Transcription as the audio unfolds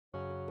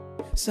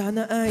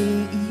sana ay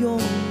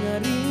iyong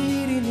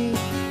naririnig.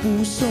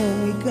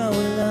 Pusong ikaw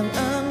lang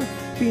ang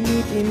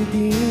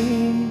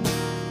pinipindig,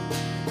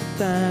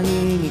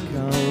 tanging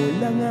ikaw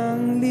lang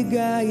ang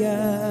ligaya.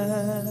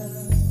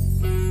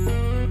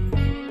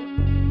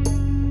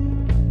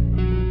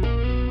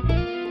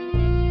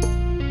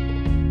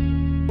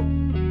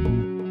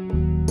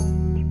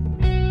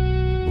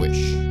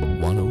 Wish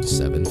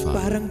 107.5.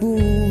 Parang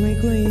buhay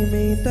ko'y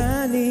may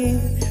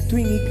taling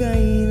tuwing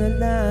ika'y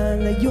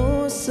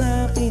nalalayo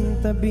sa aking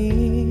tabi.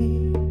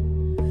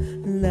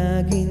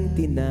 Laging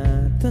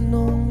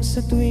tinatanong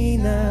sa tuwi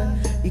na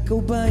ikaw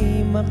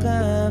ba'y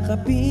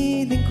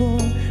makakapiling ko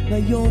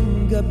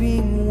ngayong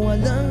gabing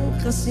walang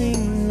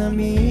kasing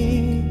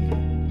lamig.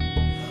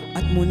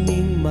 At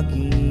muling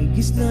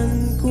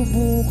magigisnan ko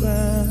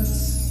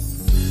bukas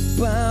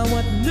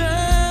bawat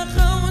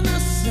nakaw na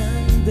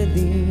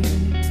sandali.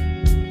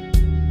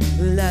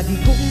 Lagi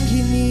kong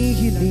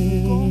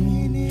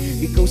hinihiling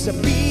ikaw sa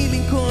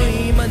piling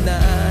ko'y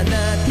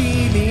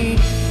mananatili.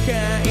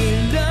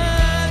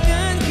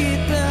 Kailangan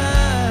kita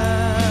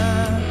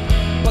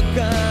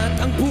pagkat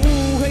ang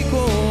buhay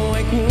ko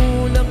ay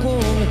kulang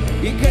kung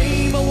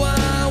ika'y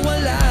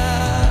mawawala.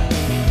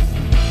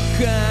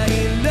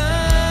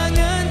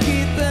 Kailangan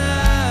kita,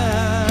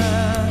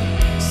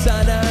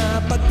 sana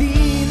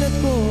pagdilat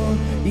ko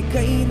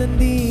ika'y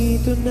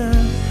nandito na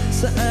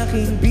sa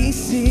aking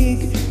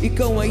bisig.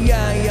 Ikaw ay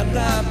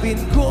yayakapin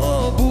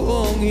ko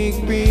buong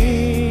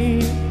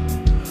higpit.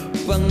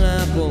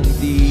 Pangakong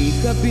di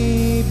ka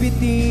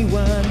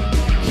bibitiwan,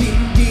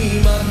 hindi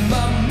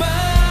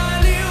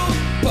mamamaliw.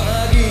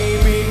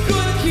 Pag-ibig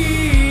ko't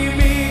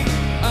himig,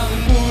 ang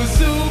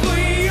puso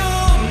ko'y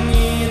iyong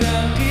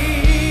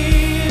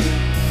inakit.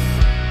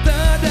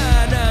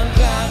 Tadanang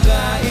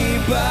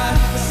kakaiba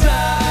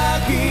sa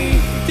aking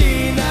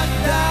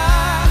tinakda,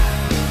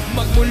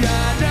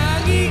 magmula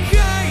nang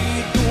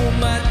ika'y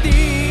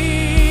tumating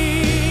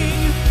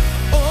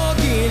o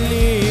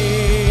giling.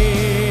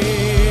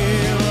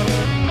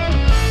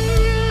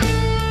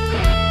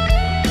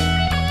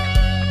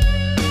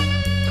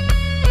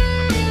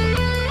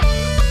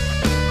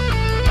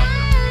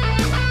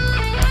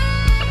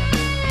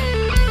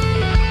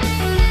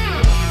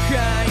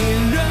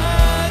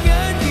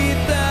 Kailangan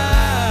kita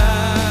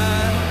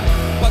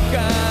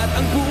pagkat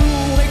ang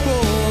buhay ko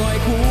ay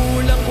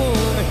kulang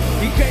kung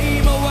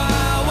ika'y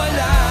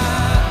mawawala.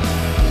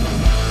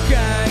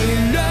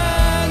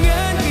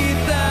 Kailangan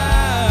kita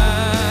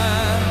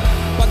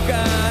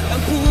pagkat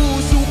ang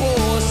puso ko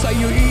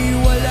sa'yo'y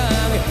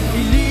walang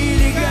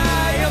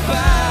ililigaya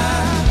pa.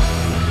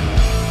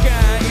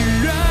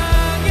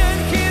 Kailangan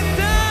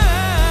kita,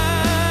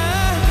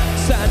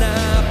 sana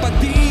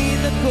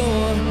pagdilat ko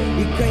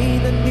ika'y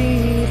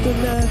nandito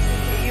na.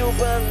 Iyo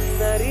bang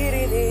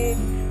naririnig?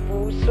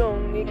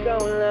 Pusong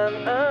ikaw lang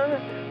ang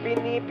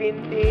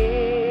pinipintig.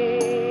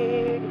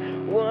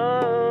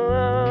 Wow.